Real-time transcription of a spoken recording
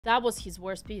That was his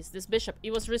worst piece. This bishop,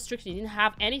 it was restricted. He didn't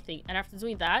have anything. And after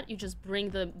doing that, you just bring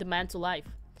the man to life.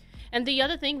 And the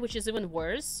other thing, which is even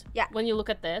worse, when you look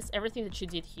at this, everything that she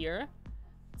did here,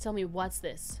 tell me, what's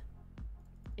this?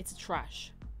 It's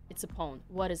trash. It's a pawn.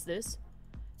 What is this?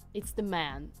 It's the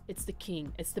man. It's the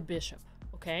king. It's the bishop.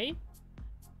 Okay?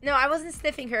 No, I wasn't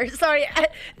sniffing her. Sorry.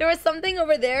 There was something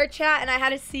over there, chat, and I had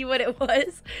to see what it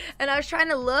was. And I was trying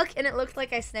to look, and it looked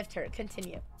like I sniffed her.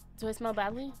 Continue. Do I smell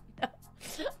badly? No.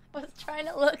 I was trying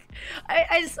to look.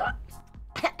 I saw...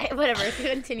 Whatever,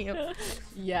 continue.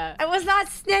 Yeah. I was not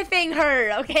sniffing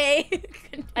her, okay?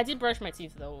 I did brush my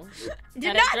teeth, though.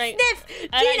 Do not sniff,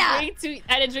 Dina! I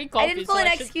didn't drink coffee. I didn't pull an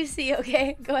XQC,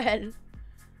 okay? Go ahead.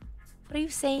 What are you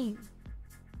saying?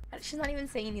 She's not even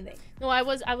saying anything. No, I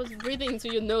was breathing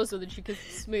into your nose so that you could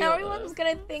smell. Everyone's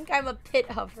gonna think I'm a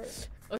pit hover.